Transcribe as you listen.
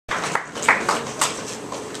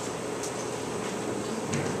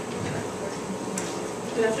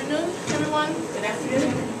Good afternoon, everyone. Good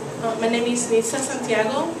afternoon. My name is Nitza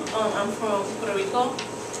Santiago. I'm from Puerto Rico,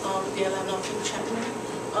 the Atlanta chapter.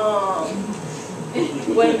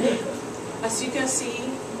 As you can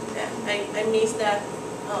see, I miss that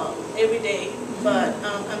every day, but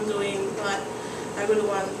I'm doing what I really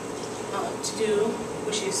want to do,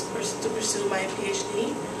 which is to pursue my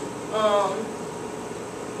PhD.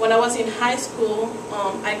 When I was in high school,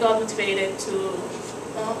 I got motivated to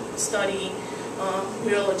study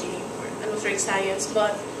biology or atmospheric science,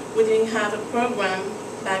 but we didn't have a program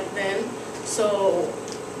back then. So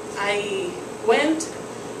I went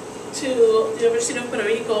to the University of Puerto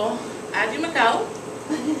Rico at Macau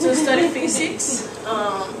to study physics,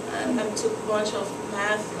 and I took a bunch of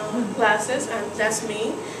math classes, and that's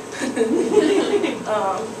me.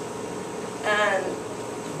 And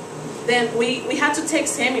then we had to take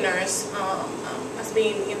seminars as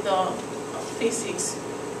being in the physics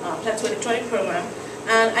electronic program,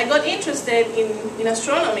 and I got interested in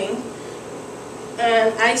astronomy,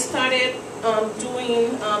 and I started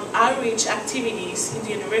doing outreach activities in the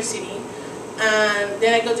university, and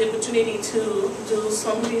then I got the opportunity to do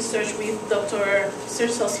some research with Dr.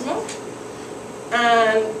 Sosimo,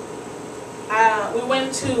 and we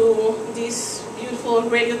went to this beautiful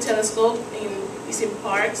radio telescope in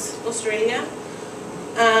Parks, Australia,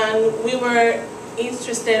 and we were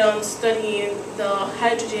interested in studying the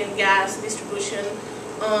hydrogen gas distribution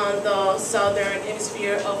on the southern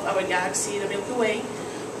hemisphere of our galaxy, the Milky Way,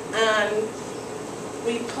 and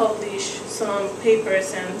we published some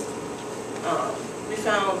papers, and we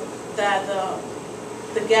found that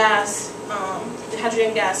the gas, the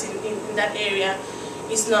hydrogen gas in that area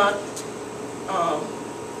is not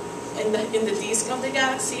in the disk of the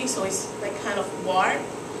galaxy, so it's like kind of warped.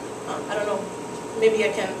 I don't know. Maybe I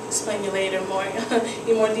can explain you later more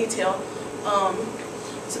in more detail.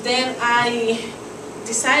 So then I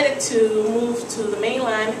decided to move to the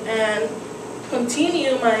mainland and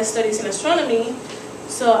continue my studies in astronomy.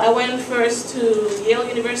 So I went first to Yale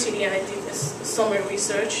University and I did summer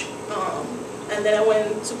research. And then I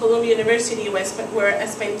went to Columbia University where I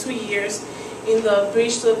spent 2 years in the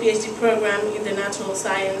Bridge to a PhD program in the natural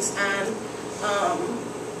science. And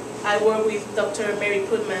I worked with Dr. Mary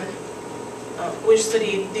Putman. We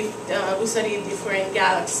studied different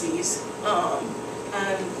galaxies,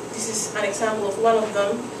 and this is an example of one of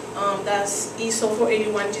them. That's ESO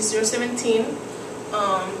 481G017.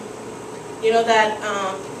 You know that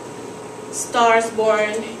stars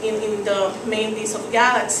born in the main disk of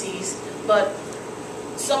galaxies, but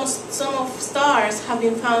some of stars have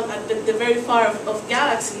been found at the very far of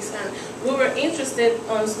galaxies, and we were interested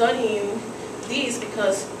in studying these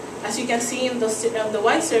because, as you can see in the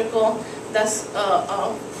white circle, that's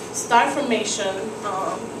a star formation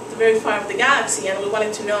the very far of the galaxy, and we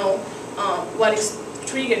wanted to know what is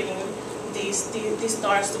triggering these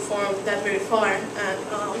stars to form that very far. And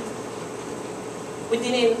we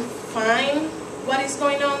didn't find what is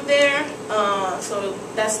going on there, so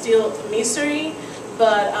that's still a mystery.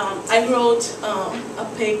 But I wrote a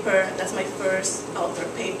paper, that's my first author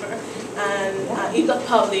paper, and it got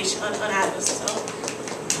published on August. So,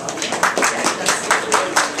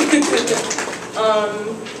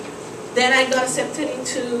 then I got accepted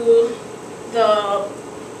into the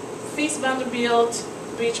VIII Vanderbilt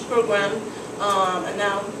Bridge program, and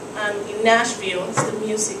now I'm in Nashville. It's the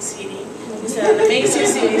music city. It's an amazing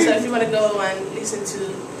city, so if you want to go and listen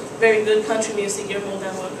to very good country music, you're more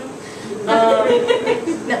than welcome.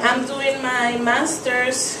 Now I'm doing my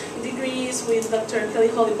master's degrees with Dr. Kelly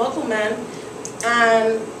Holly Buckleman,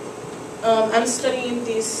 and I'm studying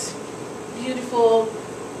this beautiful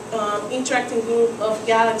interacting group of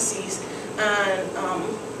galaxies, and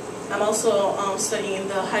I'm also studying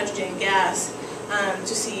the hydrogen gas, and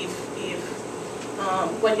to see if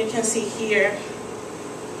what you can see here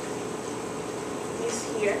is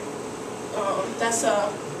here. That's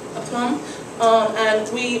a plum, and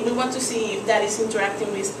we want to see if that is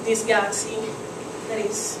interacting with this galaxy that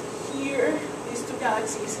is here, these two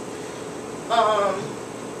galaxies.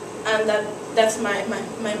 And that's my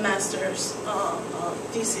master's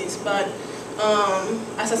thesis. But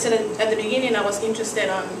as I said at the beginning, I was interested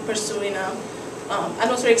in pursuing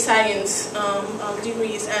atmospheric science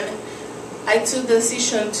degrees, and I took the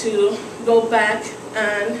decision to go back,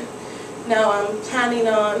 and now I'm planning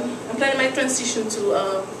my transition to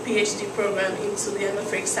a PhD program into the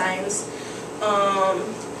atmospheric science,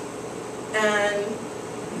 and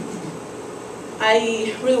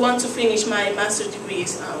I really want to finish my master's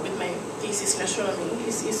degrees with my thesis in astronomy.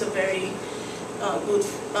 It's a very good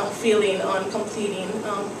feeling on completing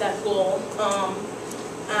that goal.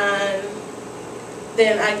 And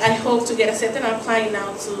then I hope to get accepted. I'm applying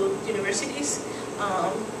now to universities,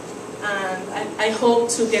 and I hope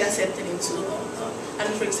to get accepted into an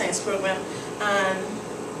atmospheric science program and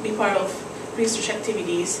be part of research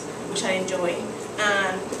activities, which I enjoy,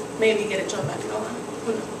 and maybe get a job back in Oman.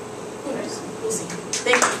 Who knows? We'll see.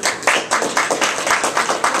 Thank you.